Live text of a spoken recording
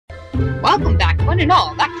Welcome back, one and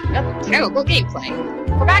all, back to another terrible gameplay.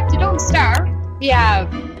 We're back to Don't Starve. We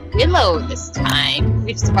have Willow this time.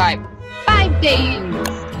 We've survived 5 days.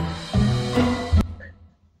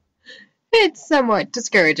 It's somewhat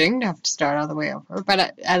discouraging to have to start all the way over,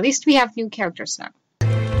 but at least we have new characters now.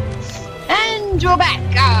 And we're back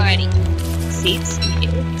already. Seats.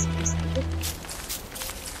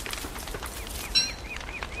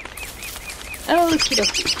 Okie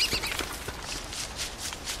dokie.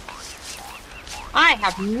 I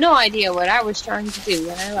have no idea what I was trying to do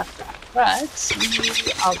when I left that, but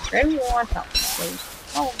I'll very want help. So,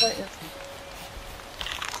 where is he?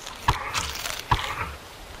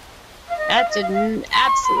 That did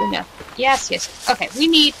absolutely nothing. Yes. Okay,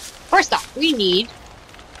 first off, we need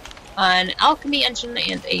an alchemy engine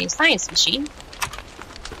and a science machine,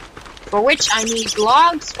 for which I need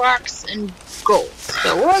logs, rocks, and gold.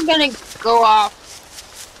 So we're gonna go off.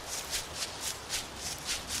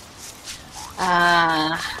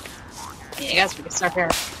 I guess we can start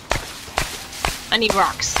here. I need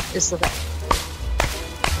rocks, is the thing.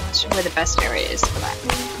 Not sure where the best area is for that.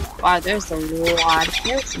 Wow, there's a lot of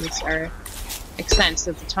carrots in this area. Makes sense,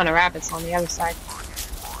 there's a ton of rabbits on the other side.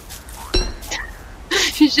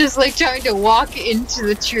 She's just like trying to walk into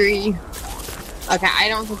the tree. Okay, I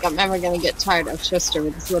don't think I'm ever gonna get tired of Chester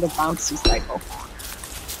with this little bouncy cycle.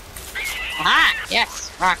 Ah,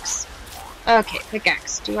 yes, rocks. Okay,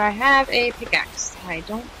 pickaxe. Do I have a pickaxe? I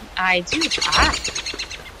don't. I do. Ah!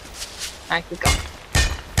 I could go.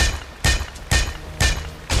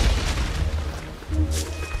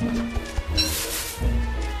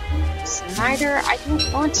 Niter? I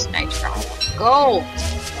don't want niter. I want gold.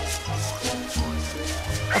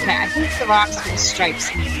 Okay, I think the rocks with the stripes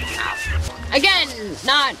need to have. Again,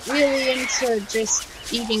 not really into just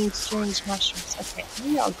eating strange mushrooms. Okay,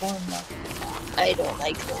 we are going now. I don't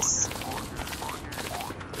like this.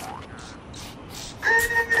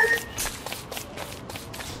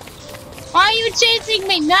 Why are you chasing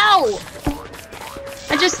me? No!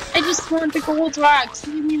 I just want the gold rocks.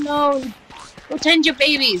 Leave me alone. Go tend your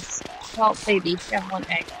babies. Well, baby, you have one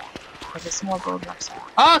egg. But there's more gold rocks.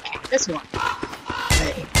 Okay, this one.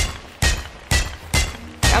 Ready.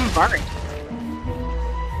 I'm burned.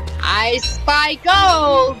 I spy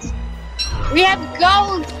gold! We have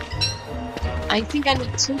gold! I think I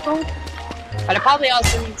need 2 gold. But I probably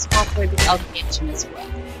also need small for the alchemy engine as well.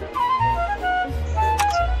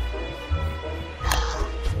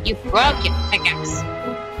 You broke your pickaxe.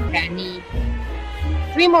 Okay, I need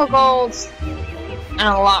 3 more golds, and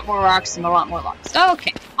a lot more rocks, and a lot more logs.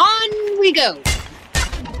 Okay, on we go!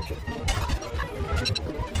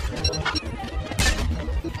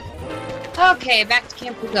 Okay, back to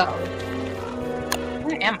camp we go.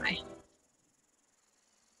 Where am I?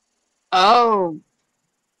 Oh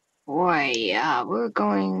boy, yeah, we're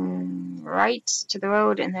going right to the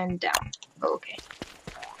road and then down. Okay.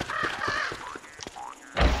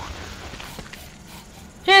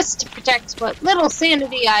 Just to protect what little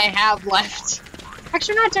sanity I have left.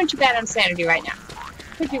 Actually, not doing too bad on sanity right now.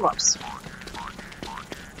 Could be worse.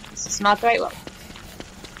 This is not the right road.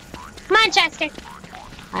 Come on, Chester!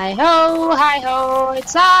 Hi-ho,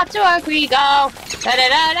 it's off to work we go!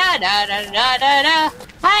 Da-da-da-da-da-da-da-da-da!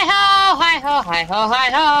 Hi-ho, hi-ho,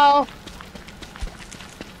 hi-ho!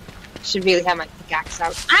 Should really have my pickaxe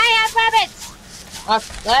out. I have rabbits!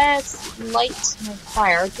 Okay, let's light my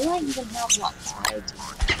fire. Do I even have lots?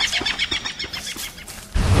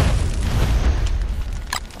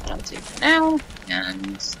 I'll do for now.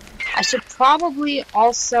 And I should probably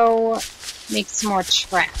also make some more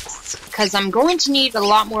traps, because I'm going to need a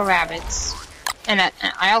lot more rabbits. And I'm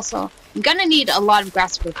gonna need a lot of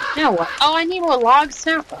grass for now. What? Oh, I need more logs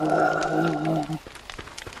now?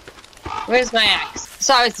 Where's my axe? It's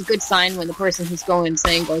always a good sign when the person who's going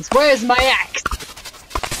insane goes, where's my axe?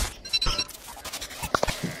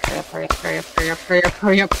 Hurry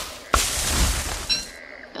up.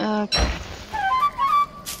 Okay.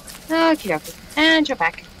 Okay. And you're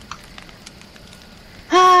back.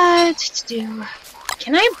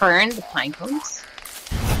 Can I burn the pine cones?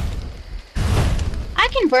 I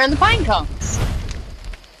can burn the pine cones!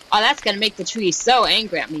 Oh, that's gonna make the tree so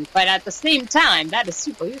angry at me, but at the same time, that is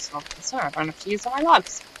super useful. Sorry, I don't have to use all my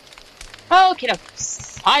logs. Okay,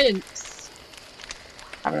 silence!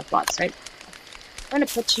 I have enough logs, right? I'm gonna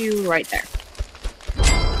put you right there.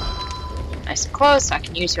 Nice and close, so I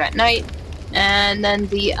can use you at night. And then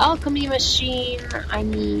the alchemy machine, I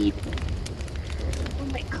need... Oh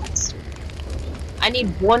my god. I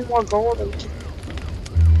need 1 more gold.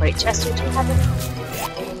 Wait, Chester, do you have it?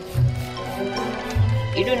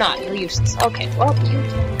 You do not. You're useless. Okay, well, you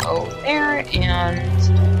can go there, and...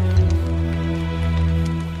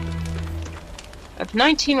 have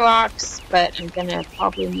 19 rocks, but I'm gonna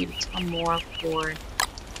probably need a ton more for...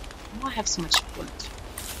 Oh, I have so much flint.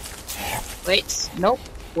 Wait, nope,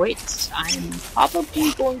 wait. I'm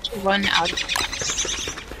probably going to run out of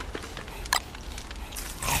things.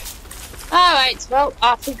 Alright, well,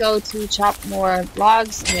 off we go to chop more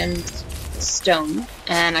logs and stone.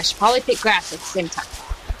 And I should probably pick grass at the same time.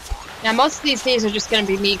 Now, most of these days are just going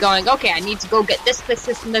to be me going, okay, I need to go get this, this,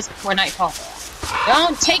 this, and this before nightfall.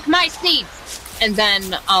 Don't take my seeds! And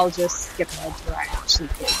then I'll just skip ahead to where I actually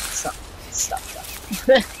get some stuff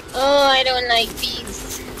done. Oh, I don't like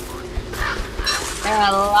these. There are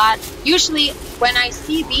a lot. Usually, when I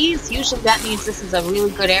see these, usually that means this is a really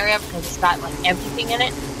good area because it's got, like, everything in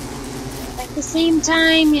it. But at the same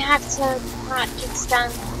time, you have to not get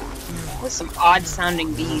stung. There's some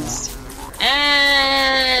odd-sounding bees.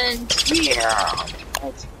 And here,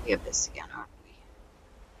 let's give this again, aren't we?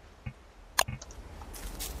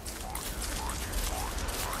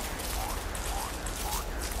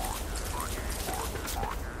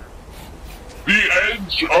 The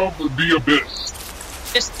edge of the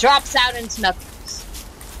abyss. Just drops out into nothingness.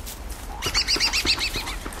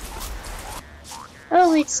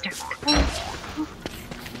 Oh, it's dark. Oh.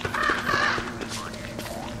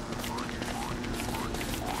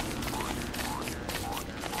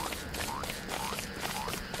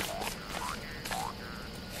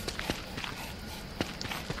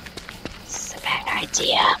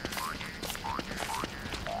 Idea.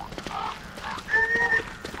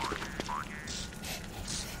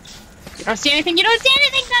 You don't see anything? You don't see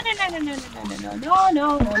anything?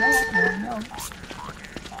 No.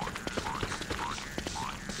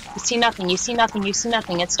 You see nothing, you see nothing, you see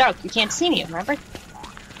nothing. It's dark. You can't see me, remember?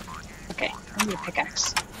 Okay, I need a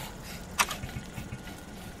pickaxe.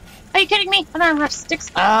 Are you kidding me? I don't have enough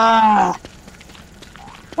sticks. Ah.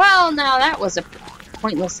 Well, now that was a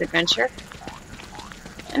pointless adventure.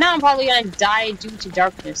 And now I'm probably gonna die due to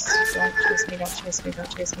darkness. Don't chase me, don't chase me, don't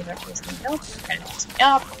chase me, don't chase me. Nope, you're gonna chase me.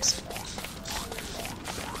 Oh, of course.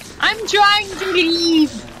 I'm trying to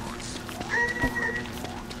leave!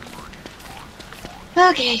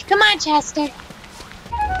 Okay, come on, Chester.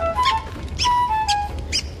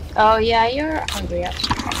 Oh yeah, you're hungry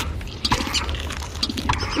after.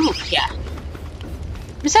 Ooh, yeah.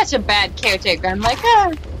 I'm such a bad caretaker. I'm like,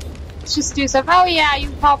 let's just do stuff. Oh yeah,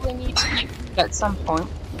 you probably need to eat at some point.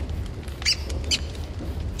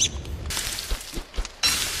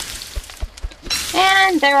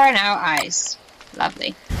 And there are now eyes.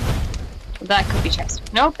 Lovely. Well, that could be Chester.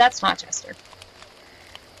 Nope, that's not Chester.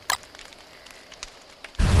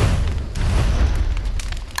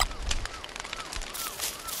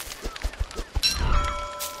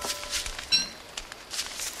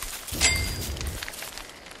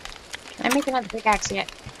 Can I make another pickaxe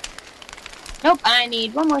yet? Nope, I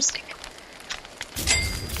need one more stick.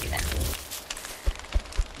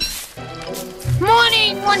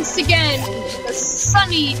 Morning once again! The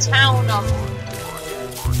sunny town of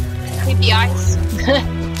creepy eyes.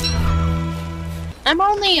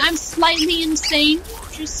 I'm slightly insane,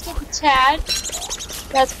 just a tad.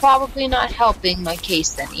 That's probably not helping my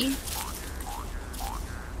case any.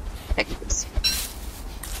 Pick this.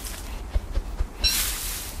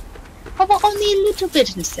 Oh, well, only a little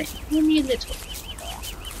bit insane. Only a little.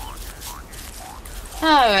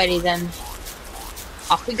 Alrighty then.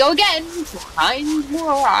 Off we go again to find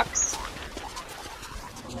more rocks.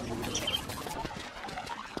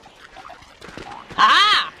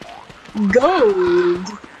 Ah! Gold!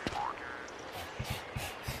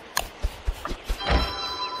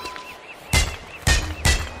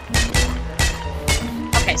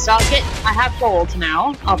 Okay, so I have gold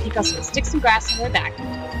now. I'll pick up some sticks and grass on the way back.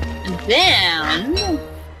 And then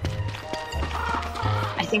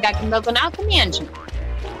I think I can build an alchemy engine.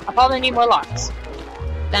 I'll probably need more logs.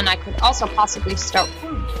 Then I could also possibly start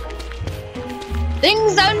farming.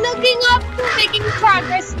 Things are looking up. We're making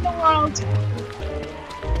progress in the world.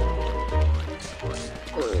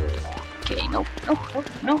 Okay, nope.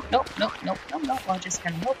 We're just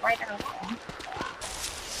gonna nope right out.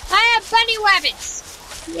 I have bunny rabbits!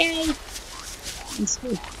 Yay! And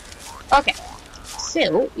smooth. Okay,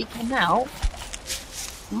 so we can now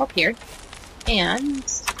come up here and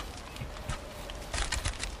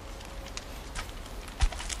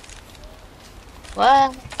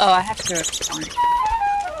well, oh, I have to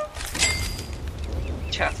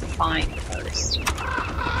refine first.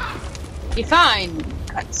 Define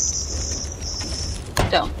cuts.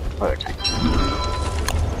 Stone prototype.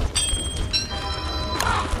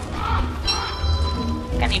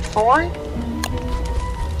 I need 4.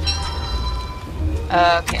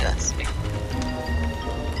 Okay, let's do.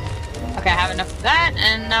 Okay, I have enough of that,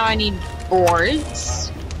 and now I need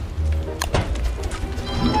boards.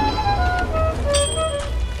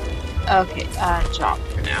 Okay, job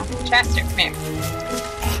for now. Chester, come here.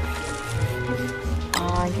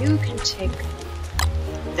 You can take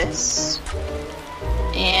this.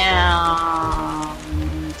 And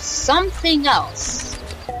something else.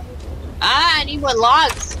 I need more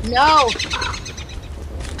logs. No!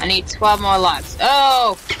 I need 12 more logs.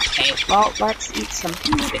 Oh! Okay, well, let's eat some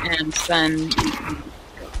food and then we can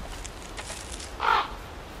go.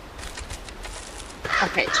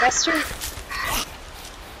 Okay, Chester.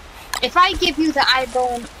 If I give you the eye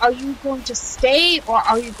bone, are you going to stay or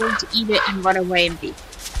are you going to eat it and run away and be?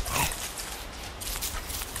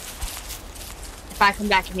 If I come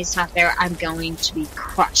back and he's not there, I'm going to be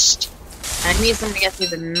crushed. And it means I'm gonna get through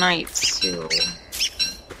the night too.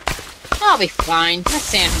 I'll be fine. My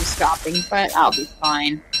sanity's dropping, but I'll be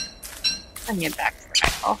fine. I get back to my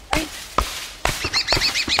health, right?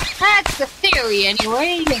 That's the theory,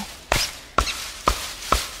 anyway.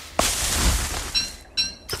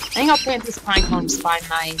 I think I'll plant these pine cones by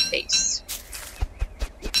my base.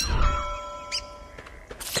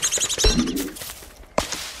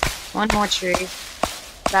 One more tree.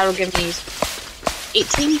 That'll give me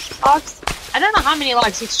 18 logs. I don't know how many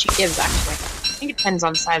logs each tree gives, actually. I think it depends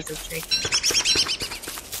on the size of the tree.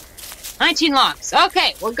 19 logs.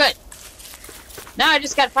 Okay, we're good. Now I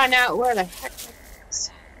just gotta find out where the heck it is.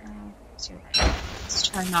 Let's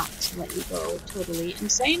try not to let you go totally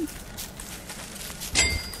insane.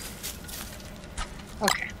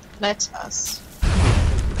 Okay, let us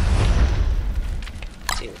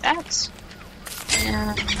do that.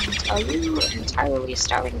 And are you entirely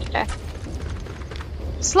starving to death?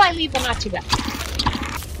 Slightly, but not too bad.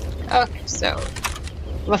 Okay, so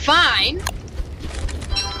we're fine.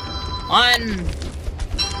 1,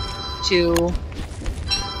 2,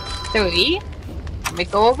 3. Let me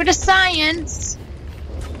go over to science.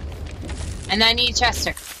 And I need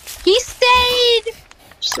Chester. He stayed!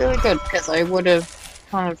 Which is really good, because I would have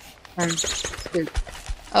kind of screwed.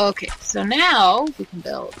 Okay, so now we can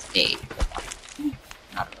build a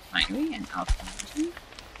not a refinery, an alchemy.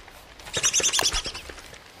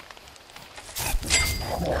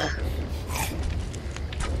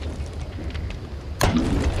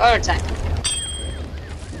 Prototype.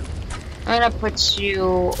 I'm gonna put you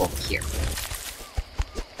over here.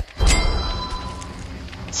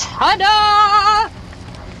 Ta-da!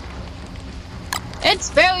 It's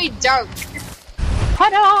very dark.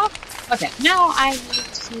 Ta-da! Okay, now I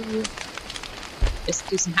need to just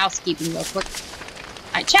do some housekeeping real quick.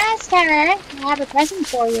 Alright, Chester, I have a present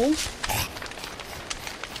for you.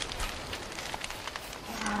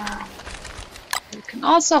 You can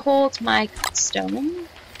also hold my cut stone.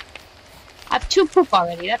 I have 2 poop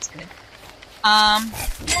already, that's good.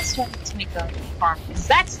 Let's try to make a farm, because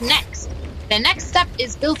that's next. The next step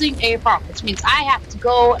is building a farm, which means I have to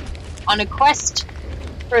go on a quest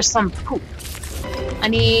for some poop. I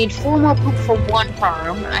need 4 more poop for 1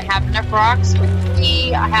 farm. I have enough rocks for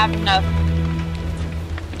 3.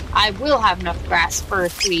 I will have enough grass for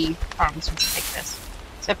 3 farms like this.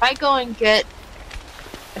 So if I go and get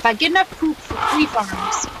enough poop for 3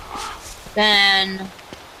 farms, then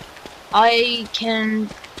I can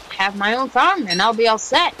have my own farm and I'll be all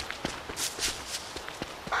set.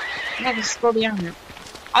 I'm not gonna scroll beyond it.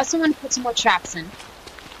 I also want to put some more traps in.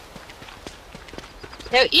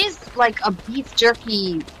 There is like a beef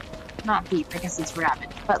jerky, not beef, I guess it's rabbit,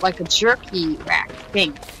 but like a jerky rack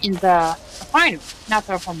thing in the refinery, not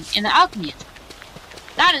the refinery, in the alchemy.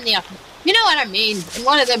 Not in the alchemy. You know what I mean? In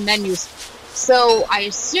one of the menus. So I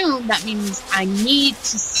assume that means I need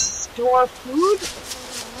to store food.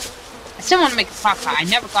 I still want to make a crock pot. I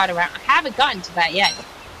never got around. I haven't gotten to that yet.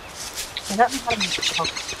 I don't know how to make a crock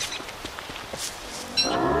pot.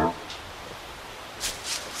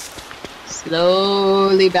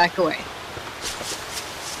 Slowly back away.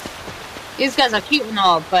 These guys are cute and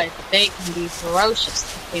all, but they can be ferocious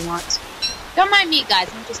if they want. Don't mind me, guys.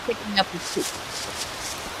 I'm just picking up the poop.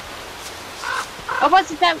 Oh,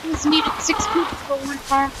 was it that was needed 6 poop for 1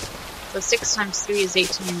 farm? So 6 times 3 is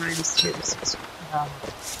 18 minus 2 is 6.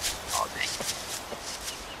 All day.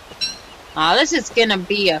 This is gonna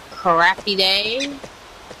be a crappy day.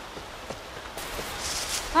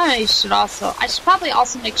 I should probably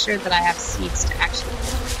also make sure that I have seeds to actually.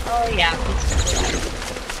 Oh yeah,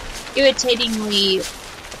 irritatingly.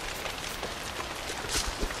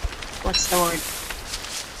 What's the word?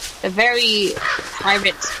 The very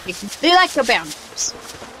private. They like their boundaries.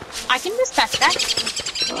 I can respect that.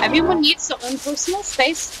 Everyone needs their own personal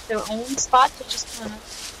space, their own spot to just kind of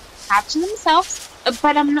have to themselves.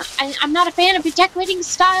 But I'm not a fan of your decorating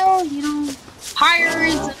style. You know,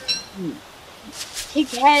 pyres and pig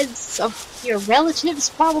heads of your relatives,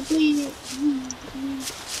 probably.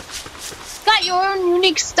 Got your own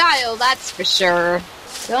unique style, that's for sure.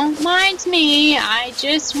 Don't mind me, I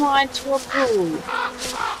just want to approve.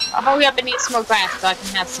 I'll hurry up and eat some more grass so I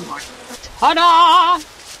can have some more. Ta-da!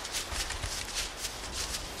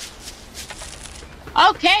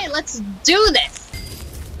 Okay, let's do this.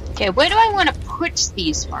 Okay, where do I want to put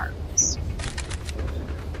these farms?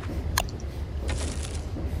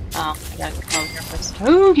 Oh, I gotta come over here first.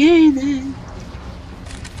 Okay, then.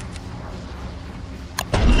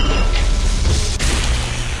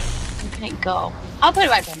 Where can I go? I'll put it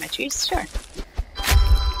right by my trees, sure.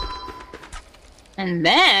 And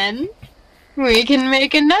then we can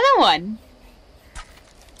make another one.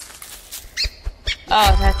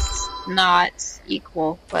 Oh, that's not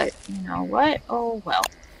equal, but you know what? Oh well.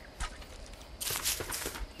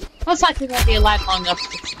 Most likely won't be alive long enough to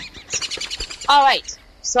fix it. Alright,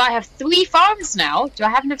 so I have 3 farms now. Do I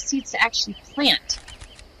have enough seeds to actually plant?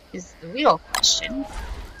 Is the real question.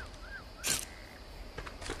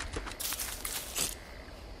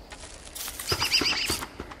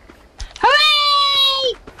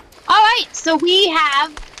 Hooray! Alright, so we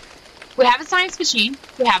have a science machine,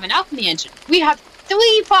 we have an alchemy engine, we have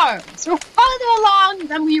 3 farms. We're farther along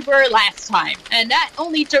than we were last time, and that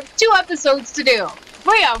only took 2 episodes to do.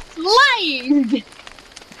 We are flying!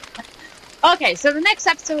 Okay, so the next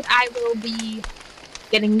episode I will be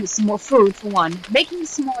getting some more food for one, making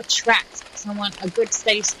some more traps because I want a good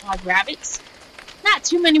steady supply of rabbits. Not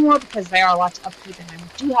too many more because there are a lot to upkeep, and I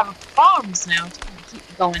do have farms now to kind of keep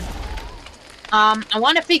it going.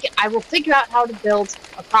 I will figure out how to build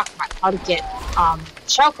a crock pot, how to get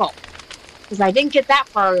charcoal. Because I didn't get that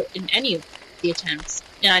far in any of the attempts,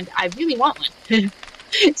 and I really want one.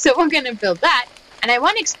 So we're going to build that, and I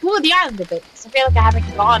want to explore the island a bit, because I feel like I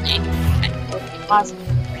haven't gone anywhere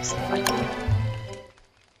positive recently.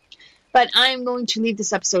 But I'm going to leave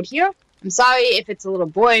this episode here. I'm sorry if it's a little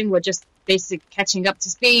boring, we're just basic catching up to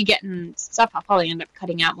speed, getting stuff. I'll probably end up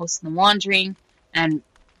cutting out most of the wandering, and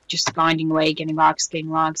just grinding away, getting logs, and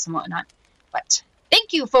whatnot. But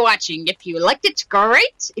thank you for watching. If you liked it,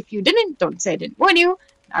 great. If you didn't, don't say I didn't warn you.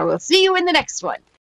 I will see you in the next one.